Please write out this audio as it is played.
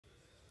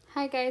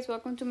Hi guys,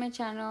 welcome to my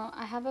channel.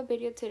 I have a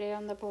video today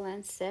on the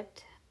polene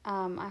sept.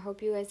 I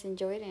hope you guys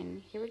enjoyed,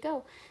 and here we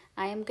go.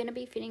 I am gonna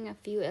be fitting a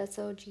few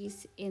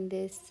SLGs in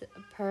this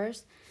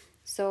purse.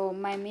 So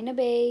my Mina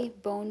Baie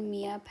bone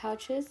Mia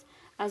pouches,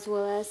 as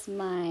well as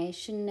my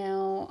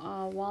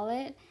Chanel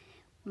wallet,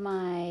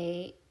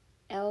 my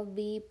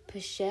LV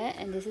pochette,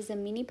 and this is a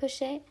mini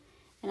pochette.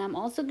 And I'm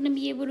also gonna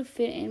be able to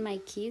fit in my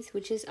keys,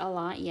 which is a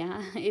lot.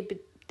 Yeah,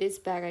 this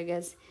bag, I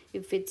guess,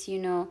 it fits,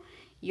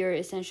 your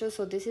essentials.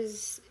 So this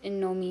is in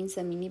no means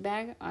a mini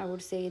bag. I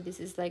would say this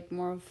is like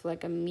more of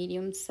like a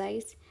medium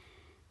size.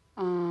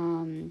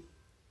 um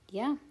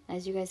yeah,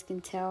 as you guys can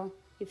tell,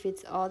 it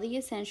fits all the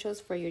essentials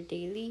for your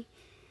daily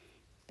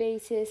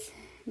basis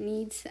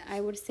needs,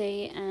 I would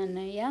say. And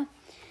yeah,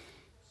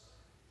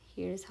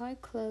 here's how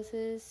it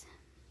closes.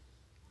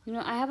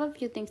 I have a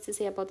few things to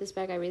say about this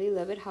bag. I really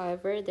love it.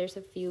 However, there's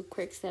a few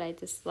quirks that I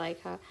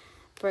dislike.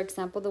 For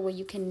example, the way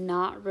you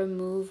cannot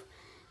remove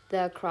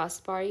the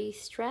crossbody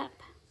strap,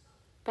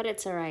 but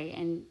it's alright.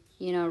 And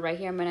right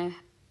here I'm gonna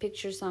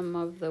picture some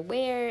of the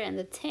wear and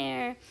the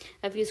tear,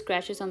 a few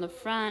scratches on the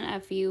front,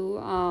 a few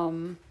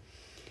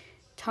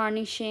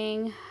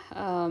tarnishing,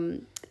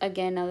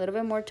 again a little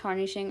bit more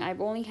tarnishing.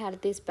 I've only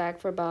had this bag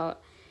for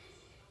about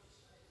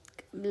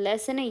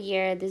less than a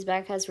year. This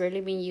bag has rarely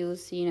been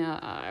used.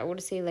 I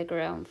would say like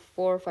around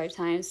 4 or 5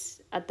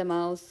 times at the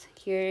most.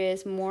 Here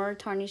is more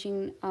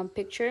tarnishing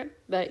picture,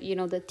 but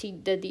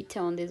the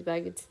detail on this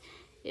bag,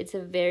 it's a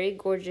very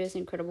gorgeous,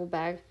 incredible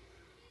bag.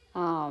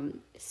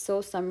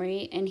 So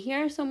summery. And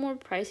here are some more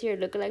pricier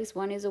lookalikes.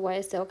 One is a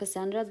YSL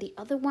Cassandra. The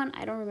other one,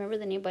 I don't remember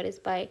the name, but it's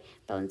by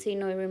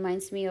Valentino. It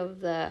reminds me of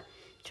the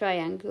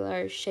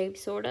triangular shape,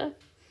 sort of.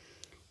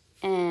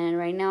 And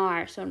right now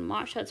are some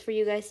mod shots for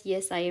you guys.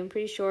 Yes, I am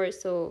pretty short,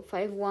 so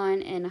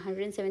 5'1" and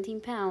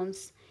 117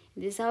 pounds.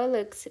 This is how it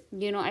looks.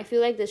 I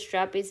feel like the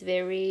strap is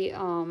very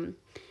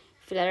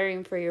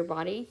flattering for your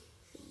body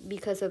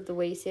because of the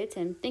way it sits.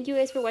 And thank you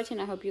guys for watching.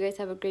 I hope you guys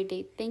have a great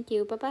day. Thank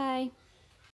you. Bye bye.